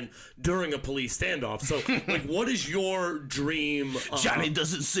the end during a police standoff. So like, what is your dream? Johnny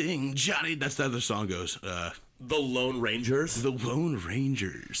doesn't sing. Johnny, that's how the song goes. The Lone Rangers. The Lone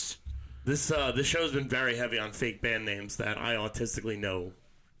Rangers. This show's been very heavy on fake band names that I autistically know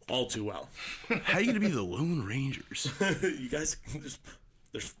all too well. How are you gonna be the Lone Rangers? You guys,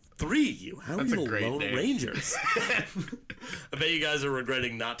 there's 3 of you. How That's are a you the great Lone name. Rangers? I bet you guys are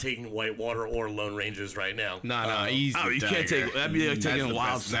regretting not taking Whitewater or Lone Rangers right now. No, easy. Oh, you can't Tiger. take. That'd be like That's taking the a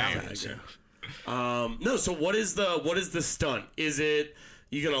wild best name. salad. No, so what is the stunt? Is it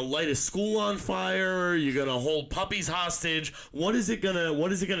you gonna light a school on fire? You gonna hold puppies hostage? What is it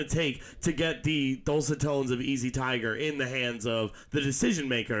gonna take to get the dulcet tones of Easy Tiger in the hands of the decision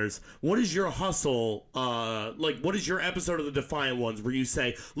makers? What is your hustle? Like, what is your episode of the Defiant Ones where you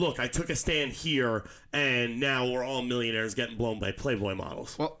say, "Look, I took a stand here, and now we're all millionaires getting blown by Playboy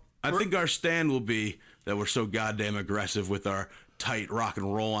models"? Well, I think our stand will be that we're so goddamn aggressive with our tight rock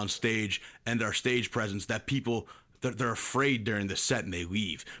and roll on stage and our stage presence that people they're afraid during the set and they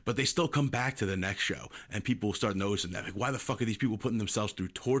leave, but they still come back to the next show, and people start noticing that. Like, why the fuck are these people putting themselves through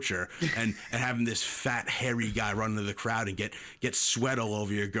torture and having this fat hairy guy run into the crowd and get sweat all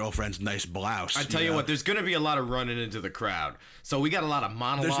over your girlfriend's nice blouse? I tell you what, there's gonna be a lot of running into the crowd, so we got a lot of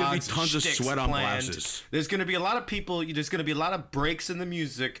monologues. There's gonna be tons of sweat on planned. blouses. There's gonna be a lot of people. There's gonna be a lot of breaks in the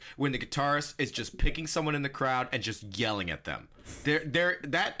music when the guitarist is just picking someone in the crowd and just yelling at them.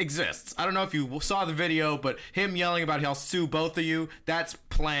 That exists. I don't know if you saw the video, but him yelling about he'll sue both of you, that's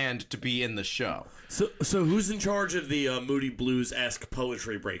planned to be in the show. So who's in charge of the Moody Blues-esque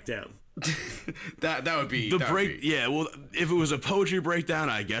poetry breakdown? that would be the break. Yeah, well, if it was a poetry breakdown,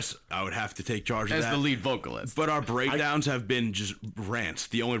 I guess I would have to take charge of that as the lead vocalist. But our breakdowns have been just rants.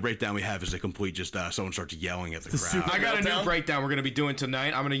 The only breakdown we have is a complete just someone starts yelling at the crowd. I got a new breakdown we're gonna be doing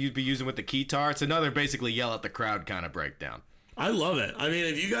tonight. I'm gonna be using with the guitar. It's another basically yell at the crowd kind of breakdown. I love it. I mean,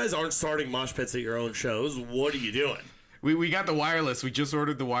 if you guys aren't starting mosh pits at your own shows, what are you doing? We got the wireless. We just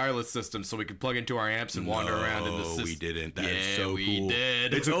ordered the wireless system so we could plug into our amps and wander around in the system. We didn't. That is so cool. we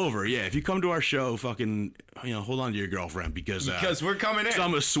did. It's over. Yeah, if you come to our show, fucking, hold on to your girlfriend because we're coming in.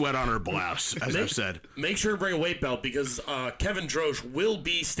 Some of sweat on her blouse, as I've said. Make sure to bring a weight belt because Kevin Droesch will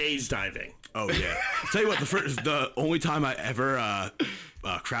be stage diving. Oh yeah. Tell you what, the only time I ever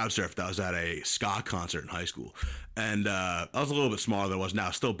crowd surfed, I was at a ska concert in high school, and I was a little bit smaller than I was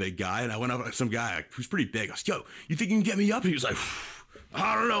now, still a big guy, and I went up to some guy who's pretty big. I was, yo, you think you can get me up? And he was like,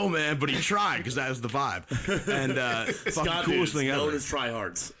 I don't know, man, but he tried because that was the vibe. And fucking coolest thing ever. Known as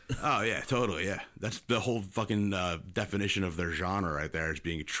tryhards. Oh yeah, totally, yeah. That's the whole fucking definition of their genre right there, is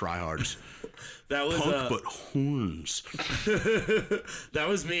being tryhards. That was punk, but horns. That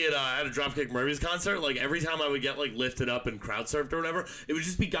was me at a Dropkick Murphys concert. Like every time I would get like lifted up and crowd surfed or whatever, it would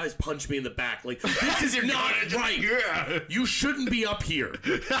just be guys punch me in the back. Like, this is not right. Yeah. You shouldn't be up here.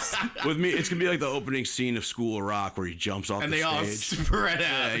 With me, it's gonna be like the opening scene of School of Rock where he jumps off and the stage. And they all spread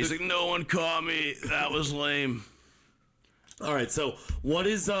out. Yeah, he's like, no one caught me. That was lame. All right, so what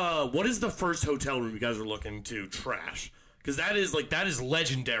is the first hotel room you guys are looking to trash? Because that is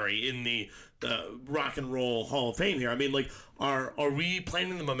legendary in the Rock and Roll Hall of Fame here. I mean, like, are we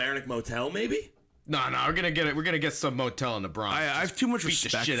planning the Mamaroneck Motel maybe? No, we're gonna get it. We're gonna get some motel in the Bronx. I have too much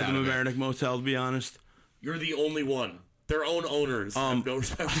respect for the Mamaroneck Motel, to be honest. You're the only one. Their own owners have no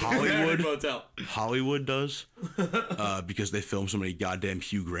respect for Hollywood Motel. Hollywood does, because they film so many goddamn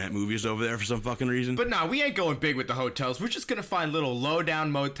Hugh Grant movies over there for some fucking reason. But no, we ain't going big with the hotels. We're just gonna find little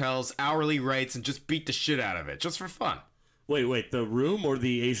low-down motels, hourly rates, and just beat the shit out of it, just for fun. Wait, the room or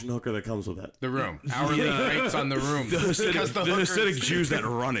the Asian hooker that comes with it? The room. Hourly rates on the room. The Hasidic Jews that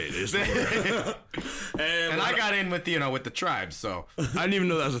run it is the word. And I got in with with the tribes, so I didn't even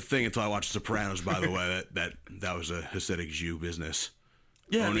know that was a thing until I watched Sopranos. By the way, that was a Hasidic Jew business.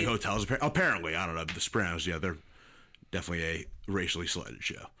 Yeah, owning hotels. Apparently, I don't know. The Sopranos, yeah, they're definitely a racially slighted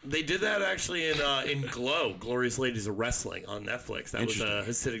show. They did that actually in Glow, Glorious Ladies of Wrestling on Netflix. That was a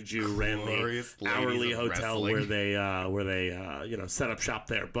Hasidic Jew ran the hourly hotel where they set up shop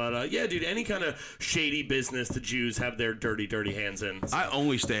there. But yeah, dude, any kind of shady business the Jews have their dirty hands in. So. I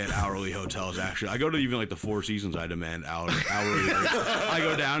only stay at hourly hotels. Actually, I go to even like the Four Seasons. I demand hourly. I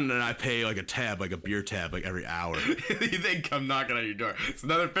go down and I pay like a tab, like a beer tab, like every hour. They come knocking on your door. It's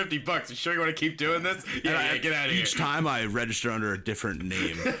another $50. You sure you want to keep doing this? Yeah, get out of here. Each time I register under a different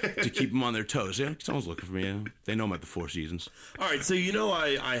name to keep them on their toes. Yeah, someone's looking for me. They know I'm at the Four Seasons. All right, so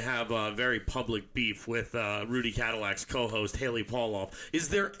I have a very public beef with Rudy Cadillac's co-host Haley Pauloff. Is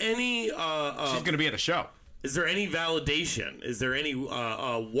there any? She's going to be at the show. Is there any validation? Is there any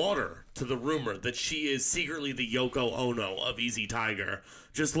water to the rumor that she is secretly the Yoko Ono of Easy Tiger,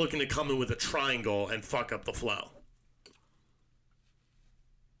 just looking to come in with a triangle and fuck up the flow?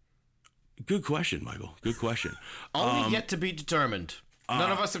 Good question, Michael. Good question. Only yet to be determined.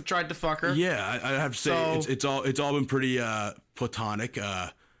 None of us have tried to fuck her. Yeah, I have to say it's all been pretty platonic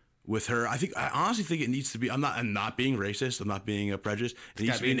with her. I honestly think it needs to be. I'm not being racist. I'm not being prejudiced. It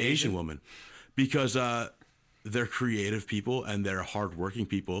needs to be an Asian woman, because they're creative people and they're hardworking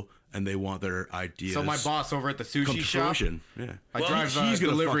people and they want their ideas. So my boss over at the sushi shop. Yeah, I drive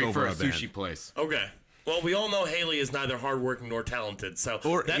delivery for a sushi place. Okay. Well, we all know Haley is neither hardworking nor talented, so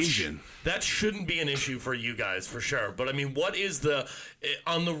Asian. That shouldn't be an issue for you guys for sure. But I mean, what is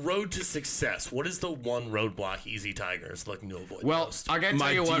on the road to success? What is the one roadblock Easy Tiger is looking to avoid? Well, most? I gotta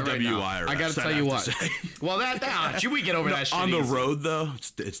tell you what right now. I gotta tell you what. Well, we get over that shit on the easy. road though.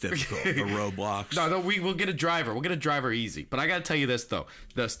 It's difficult. The roadblocks. No, we'll get a driver. We'll get a driver easy. But I gotta tell you this though: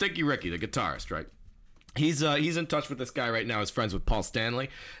 the Sticky Ricky, the guitarist, right? He's in touch with this guy right now. He's friends with Paul Stanley,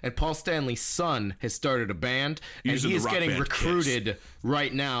 and Paul Stanley's son has started a band, and Using he the is rock getting band recruited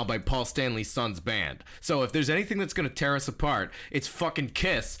right now by Paul Stanley's son's band. So if there's anything that's going to tear us apart, it's fucking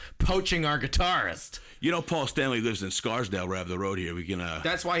Kiss poaching our guitarist. You know, Paul Stanley lives in Scarsdale, right up the road here. We can.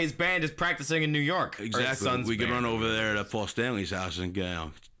 That's why his band is practicing in New York. Or his Exactly. son's We can band. run over there to Paul Stanley's house and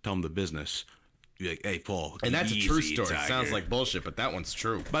tell him the business. Be like, hey, Paul. And that's a true easy, story. Tiger. Sounds like bullshit, but that one's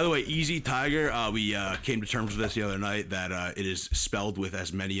true. By the way, Easy Tiger, we came to terms with this the other night that it is spelled with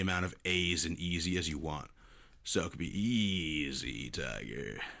as many amount of A's in easy as you want. So it could be Easy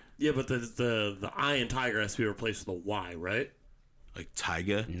Tiger. Yeah, but the I in Tiger has to be replaced with a Y, right? Like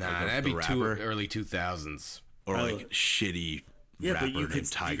Tyga? Nah, like that'd the be too rapper? early 2000s. Or like shitty Yeah, rapper but you named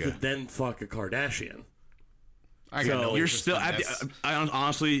Tyga. could then fuck a Kardashian. I got no You're interest still, in this.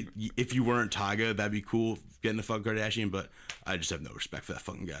 honestly, if you weren't Tyga, that'd be cool getting a fucking Kardashian, but I just have no respect for that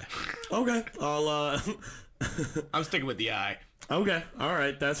fucking guy. Okay, I'll I'm sticking with the I. Okay, all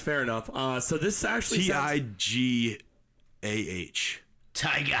right, that's fair enough. So this actually sounds... Tigah.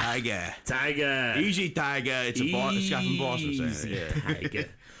 Tiger. Tyga. Tiger. Easy Tyga. It's a guy from Boston saying it. Yeah.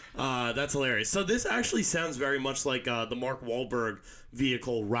 Tiger. That's hilarious. So this actually sounds very much like the Mark Wahlberg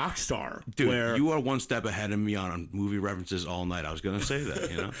vehicle Rockstar. Dude, where... you are one step ahead of me on movie references all night. I was going to say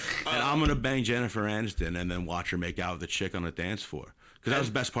that, you know? And I'm going to bang Jennifer Aniston and then watch her make out with a chick on a dance floor. Because that was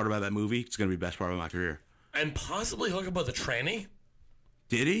the best part about that movie. It's going to be the best part of my career. And possibly hook up with a tranny.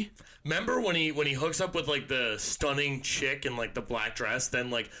 Did he? Remember when he hooks up with like the stunning chick in like the black dress? Then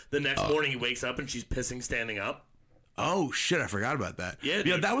like the next morning he wakes up and she's pissing standing up. Oh, shit, I forgot about that. Yeah, You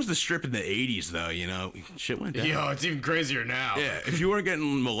know, dude. that was the strip in the 80s, though, you know? Shit went down. Yo, it's even crazier now. Yeah, if you weren't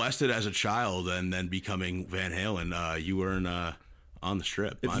getting molested as a child and then becoming Van Halen, you weren't on the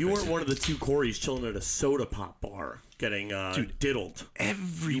strip. If you weren't one of the two Corys chilling at a soda pop bar getting diddled.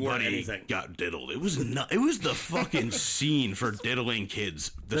 Everybody anything. got diddled. It was it was the fucking scene for diddling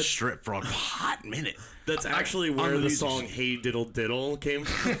kids. The strip for a hot minute. That's actually where the the music song Hey Diddle Diddle came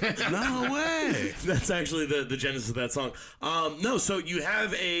from. No way. That's actually the genesis of that song. No, so you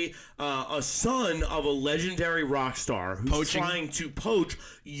have a son of a legendary rock star who's trying to poach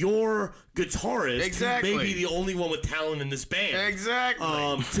your guitarist, Exactly. who may be the only one with talent in this band.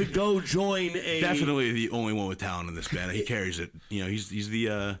 Exactly. To go join a... Definitely the only one with talent in this band. He carries it. You know, he's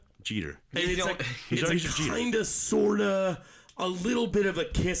the Jeter. And it's like, he's it's a a Jeter. kind of, sort of, a little bit of a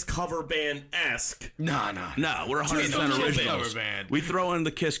Kiss cover band-esque. No. No, we're 100% Kiss originals. cover band. We throw in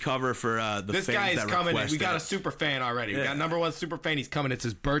the Kiss cover for the This fans guy is that coming. request We got it. a super fan already. We got number one super fan. He's coming. It's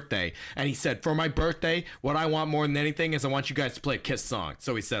his birthday. And he said, for my birthday, what I want more than anything is I want you guys to play a Kiss song.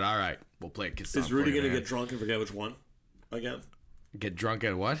 So he said, all right, we'll play a Kiss song. Is Rudy for you, going to man." get drunk and forget which one again? Get drunk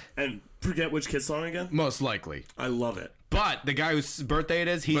at what? And forget which Kiss song again? Most likely. I love it. But the guy whose birthday it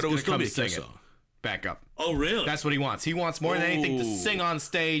is, he's But it going will to still come be a sing Kiss it. song. Back up. Oh, really? That's what he wants. He wants more than anything to Ooh. sing on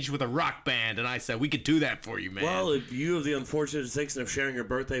stage with a rock band. And I said, we could do that for you, man. Well, if you have the unfortunate distinction of sharing your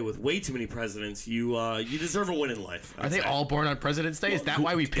birthday with way too many presidents, you deserve a win in life. Are they all born on President's Day? Is that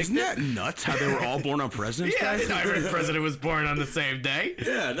why we picked Isn't it? that nuts how they were all born on President's Yeah, Day? every president was born on the same day.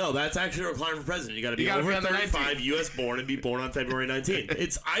 Yeah, no, that's actually a requirement for president. You got to be gotta over be on the 35, 19th. U.S. born, and be born on February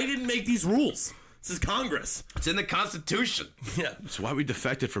 19th. I didn't make these rules. This is Congress. It's in the Constitution. Yeah. That's why we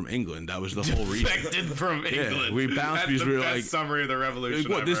defected from England. That was the whole reason. Defected from England. we bounced That's because the we were best like- summary of the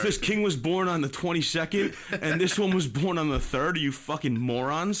revolution. What, I've this heard. king was born on the 22nd, and this one was born on the 3rd? Are you fucking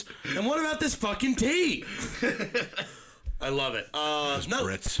morons? And what about this fucking tea? I love it. No.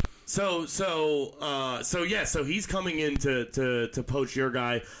 Brits. So he's coming in to poach your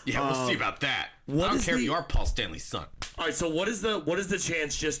guy. Yeah, we'll see about that. what I don't is care if the- you are Paul Stanley's son. All right, so what is the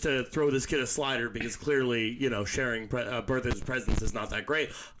chance just to throw this kid a slider because clearly sharing birthdays with presidents is not that great.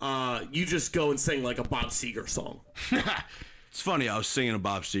 You just go and sing like a Bob Seger song. It's funny, I was singing a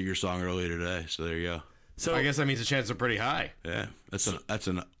Bob Seger song earlier today, so there you go. So I guess that means the chances are pretty high. Yeah, that's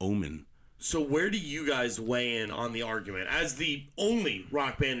an omen. So where do you guys weigh in on the argument? As the only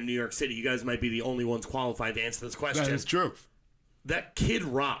rock band in New York City, you guys might be the only ones qualified to answer this question. That is true. That Kid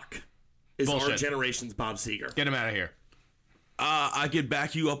Rock is our Bullshit. generation's Bob Seger. Get him out of here. I could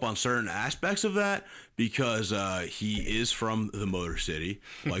back you up on certain aspects of that because he is from the Motor City,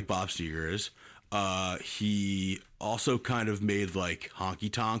 like Bob Seger is. He also kind of made like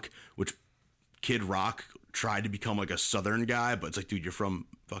Honky Tonk, which Kid Rock tried to become like a Southern guy, but it's like, dude, you're from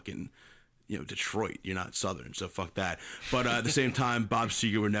fucking Detroit. You're not Southern, so fuck that. But at the same time, Bob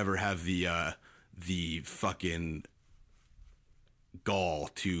Seger would never have the fucking gall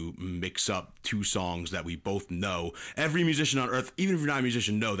to mix up two songs that we both know. Every musician on earth, even if you're not a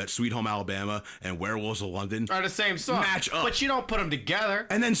musician, know that Sweet Home Alabama and Werewolves of London are the same song. Match up. But you don't put them together.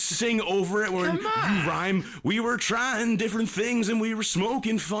 And then sing over it when you rhyme. We were trying different things and we were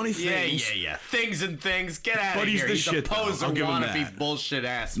smoking funny things. Yeah. Things and things. Get out But of he's here. the He's shit, a though. poser I'll give him wannabe that. bullshit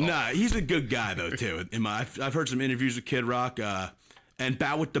asshole. Nah, he's a good guy, though, too. I've heard some interviews with Kid Rock, and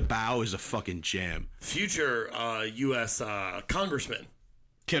Bow with the Bow is a fucking jam. Future U.S. Congressman.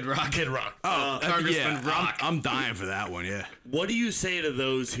 Kid Rock. Congressman Rock. I'm dying for that one, yeah. What do you say to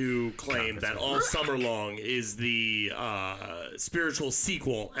those who claim that All Summer Long is the spiritual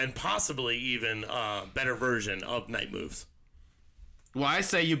sequel and possibly even better version of Night Moves? Well, I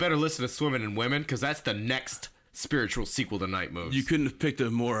say you better listen to Swimming in Women, because that's the next spiritual sequel to Night Moves. You couldn't have picked a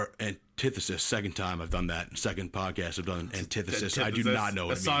more antithesis. Second time I've done that. Second podcast I've done antithesis. I do not know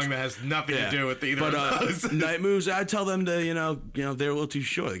what it means. A song that has nothing to do with either of those. Night Moves, I tell them to, they're a little too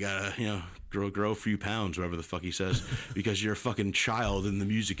short. They gotta, grow a few pounds, whatever the fuck he says, because you're a fucking child in the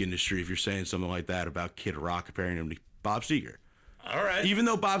music industry if you're saying something like that about Kid Rock comparing him to Bob Seger. All right. Even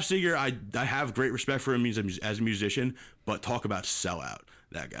though Bob Seger, I have great respect for him as a musician, but talk about sellout,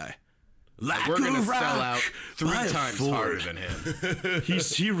 that guy. Like We're going to rock sell out 3 by times Ford. harder than him.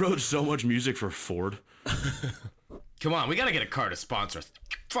 He wrote so much music for Ford. Come on, we got to get a car to sponsor us.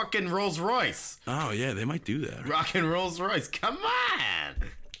 Fucking Rolls Royce. Oh, yeah, they might do that. Rockin' Rolls Royce. Come on.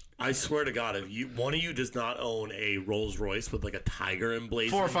 I swear to God, if one of you does not own a Rolls Royce with like a tiger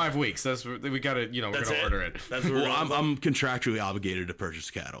emblazoned, 4 or 5 weeks. That's we got to, we're going to order it. That's what we're I'm contractually obligated to purchase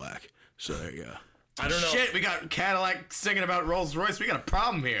a Cadillac. So there you go. I don't know. Shit, we got Cadillac singing about Rolls Royce. We got a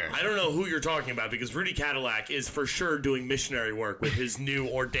problem here. I don't know who you're talking about because Rudy Cadillac is for sure doing missionary work with his new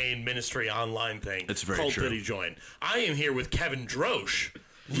ordained ministry online thing. That's very called true. Did He Join? I am here with Kevin Droesch,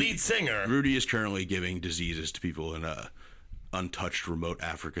 lead singer. Rudy is currently giving diseases to people in untouched remote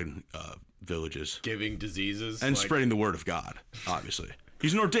African villages. Giving diseases. And spreading the word of God, obviously.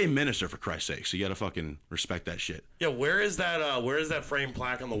 He's an ordained minister, for Christ's sake, so you gotta fucking respect that shit. Yeah, where is that frame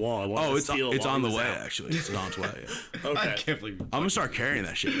plaque on the wall? It's on the way, actually. It's on its way. Yeah. Okay. I can't believe I'm gonna start carrying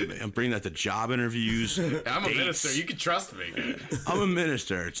that shit with me. I'm bringing that to job interviews. I'm a dates. minister. You can trust me. I'm a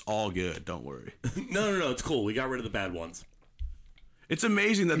minister. It's all good. Don't worry. No, it's cool. We got rid of the bad ones. It's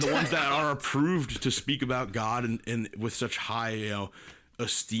amazing that the ones that are approved to speak about God and with such high,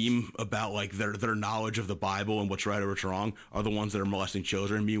 esteem about like their knowledge of the Bible and what's right or what's wrong are the ones that are molesting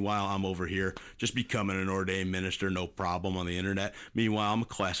children. Meanwhile, I'm over here just becoming an ordained minister, no problem on the internet. Meanwhile, I'm a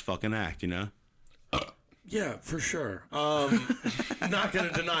class fucking act, Yeah, for sure. Not going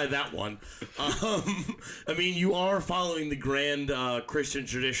to deny that one. I mean, you are following the grand Christian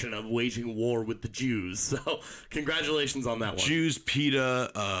tradition of waging war with the Jews. So, congratulations on that one. Jews,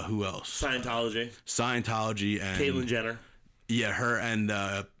 PETA, who else? Scientology, and Caitlyn Jenner. Yeah, her and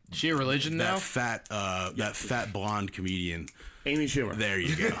She a religion now? that fat blonde comedian. Amy Schumer. There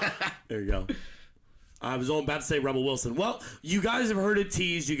you go. There you go. I was about to say Rebel Wilson. Well, you guys have heard it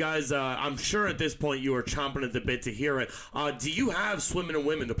teased. You guys, I'm sure at this point you are chomping at the bit to hear it. Do you have Swimming in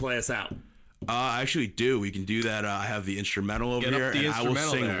Women to play us out? I actually do. We can do that. I have the instrumental over here, and I will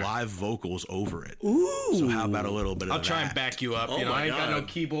sing live vocals over it. Ooh. So how about a little bit of that? I'll try and back you up. Oh I ain't my got no God.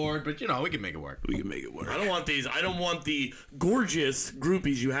 keyboard, but we can make it work. We can make it work. I don't want the gorgeous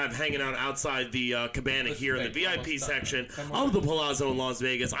groupies you have hanging out outside the cabana here in the VIP section of the Palazzo in Las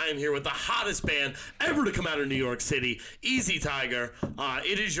Vegas. I am here with the hottest band ever to come out of New York City, Easy Tiger.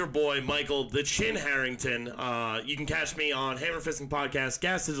 It is your boy, Michael the Chin Harrington. You can catch me on Hammer Fisting Podcast,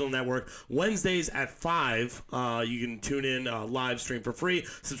 Gas Digital Network, Wednesdays at 5. You can tune in live stream for free.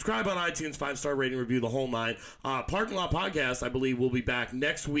 Subscribe on iTunes, 5-star rating, review, the whole nine. Parking Lot Podcast, I believe, will be back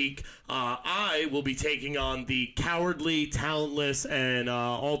next week. I will be taking on the cowardly, talentless, and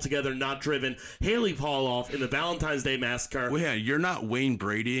altogether not driven Haley Pauloff in the Valentine's Day Massacre. Wait, yeah, you're not Wayne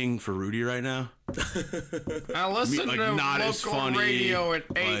Bradying for Rudy right now? I listen Like, to not as local funny, radio at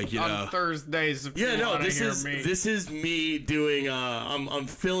 8 like, on Thursdays. If Yeah, you no, wanna this hear is me. this is me doing. I'm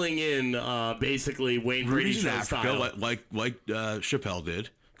filling in basically Wayne Brady Rudy's in show Africa, style. like Chappelle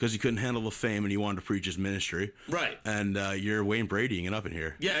did, because he couldn't handle the fame and he wanted to preach his ministry. Right. And you're Wayne Bradying it up in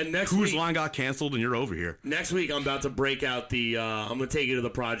here. Yeah, and next Whose week, line got canceled and you're over here. Next week, I'm about to break out the. I'm going to take you to the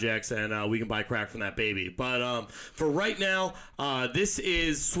projects, and we can buy crack from that baby. But for right now, this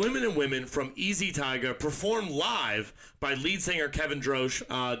is Swimming in Women from Easy Tiger, performed live by lead singer Kevin Droesch.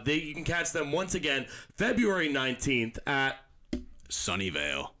 You can catch them once again February 19th at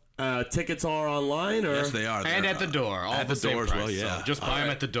Sunnyvale. Tickets are online, or? Yes, they are. And at the door. All at the the same door as price, well, yeah. So just buy them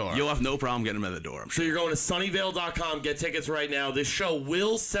at the door. You'll have no problem getting them at the door, I'm So sure. you're going to sunnyvale.com, get tickets right now. This show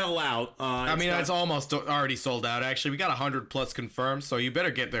will sell out. It's almost already sold out, actually. We got 100 plus confirmed, so you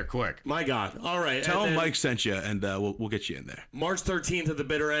better get there quick. My God. All right. Tell them Mike sent you, and we'll get you in there. March 13th at the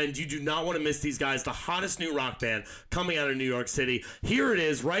bitter end. You do not want to miss these guys. The hottest new rock band coming out of New York City. Here it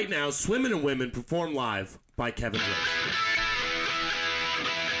is right now. Swimmin' and Women performed live by Kevin Droesch.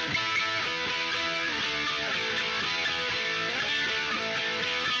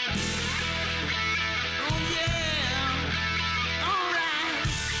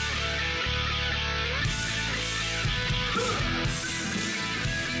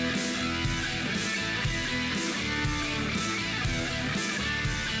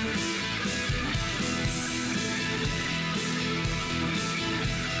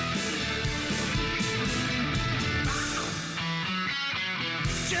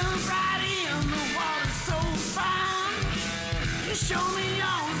 Jump right in, the water's so fine. You show me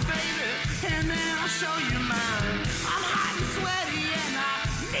yours, baby, and then I'll show you mine. I'm hot and sweaty and I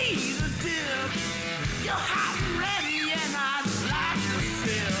need a dip. You're hot and ready and I'd like to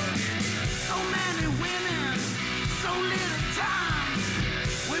sip. So many women, so little time.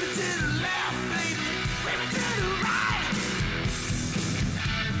 Women to the left, baby, women to the right.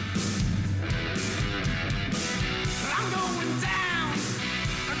 I'm going down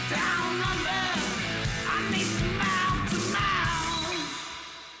under. I need some mouth to mouth.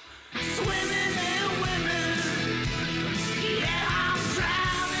 Swimming in women. Yeah, I'm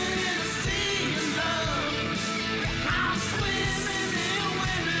drowning in a sea of love. I'm swimming in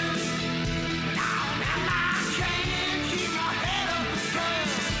women. Now I can't keep my head up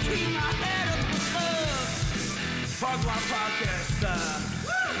above. Keep my head up above. Frogwalk Podcast.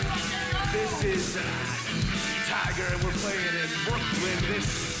 This is Easy Tiger, and we're playing in Brooklyn this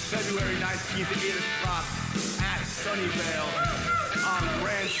February 19th at 8 o'clock at Sunnyvale on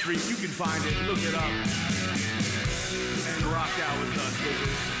Grand Street. You can find it, look it up, and rock out with us,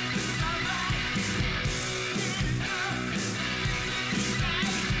 baby.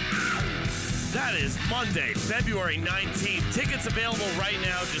 That is Monday, February 19th. Tickets available right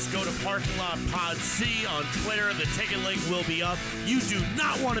now. Just go to Parking Lot Pod C on Twitter. The ticket link will be up. You do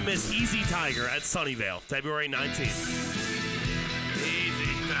not want to miss Easy Tiger at Sunnyvale, February 19th.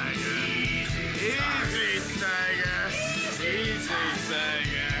 Easy, Tiger. Easy, Tiger. Easy,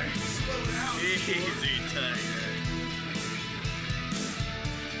 Tiger. Easy, Tiger.